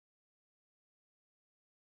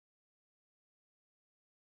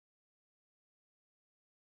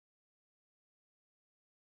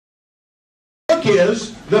book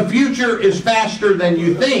is The Future is Faster Than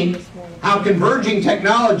You Think: How Converging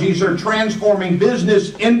Technologies Are Transforming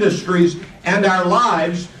Business, Industries, and Our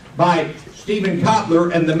Lives, by Steven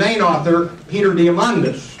Kotler and the main author, Peter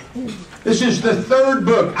Diamandis. This is the third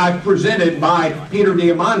book I've presented by Peter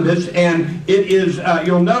Diamandis, and it is,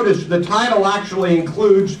 you'll notice the title actually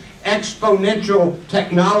includes Exponential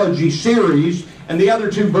Technology Series, and the other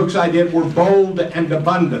two books I did were Bold and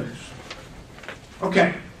Abundance.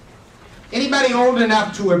 Okay. Anybody old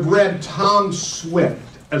enough to have read Tom Swift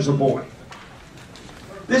as a boy?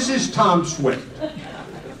 This is Tom Swift.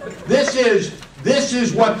 This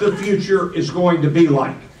is what the future is going to be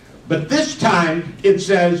like. But this time it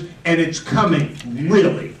says, and it's coming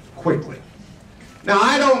really quickly. Now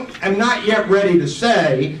I'm not yet ready to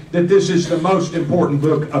say that this is the most important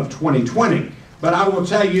book of 2020, but I will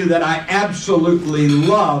tell you that I absolutely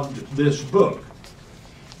loved this book.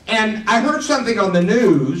 And I heard something on the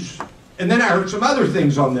news, and then I heard some other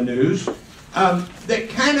things on the news that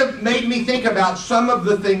kind of made me think about some of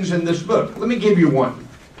the things in this book. Let me give you one.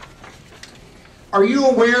 Are you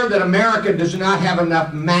aware that America does not have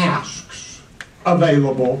enough masks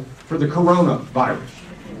available for the coronavirus?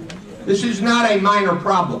 This is not a minor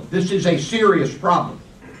problem. This is a serious problem.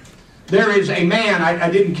 There is a man,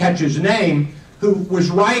 I didn't catch his name, who was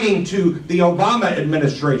writing to the Obama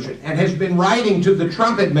administration and has been writing to the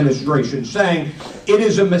Trump administration saying it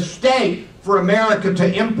is a mistake for America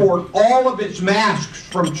to import all of its masks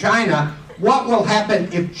from China. What will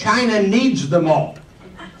happen if China needs them all?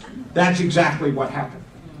 That's exactly what happened.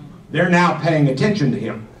 They're now paying attention to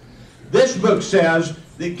him. This book says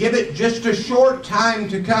that give it just a short time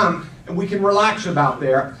to come, and we can relax about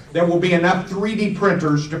there will be enough 3D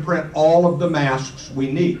printers to print all of the masks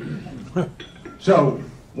we need. So,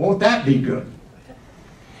 won't that be good?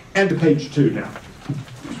 And to page 2 now.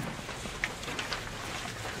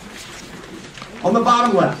 On the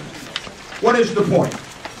bottom left, what is the point?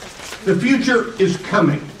 The future is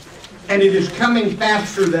coming, and it is coming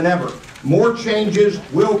faster than ever. More changes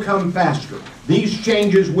will come faster. These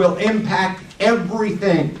changes will impact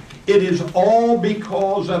everything. It is all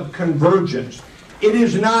because of convergence. It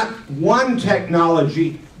is not one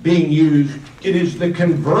technology being used. It is the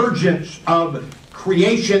convergence of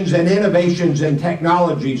creations and innovations and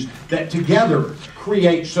technologies that together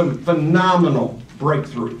create some phenomenal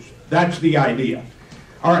breakthroughs. That's the idea.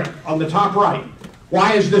 All right, on the top right,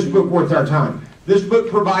 why is this book worth our time? This book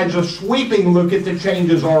provides a sweeping look at the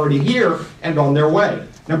changes already here and on their way.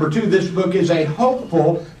 Number 2, this book is a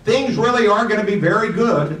hopeful, things really are going to be very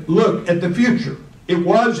good look at the future. It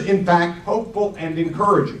was, in fact, hopeful and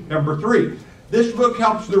encouraging. Number 3, this book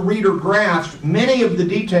helps the reader grasp many of the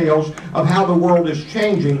details of how the world is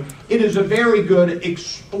changing. It is a very good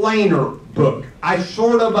explainer book. I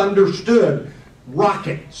sort of understood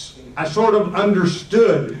rockets. I sort of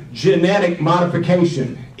understood genetic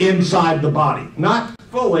modification inside the body. Not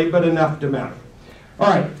fully, but enough to matter. All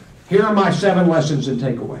right, here are my 7 lessons and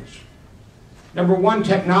takeaways. Number 1,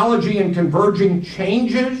 technology and converging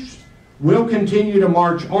changes will continue to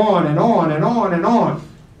march on and on and on and on.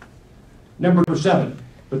 Number 7,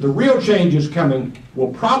 but the real changes coming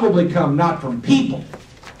will probably come not from people,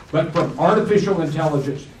 but from artificial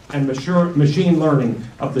intelligence and machine learning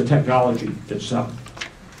of the technology itself.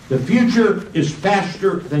 The future is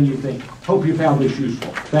faster than you think. Hope you found this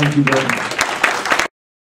useful. Thank you very much.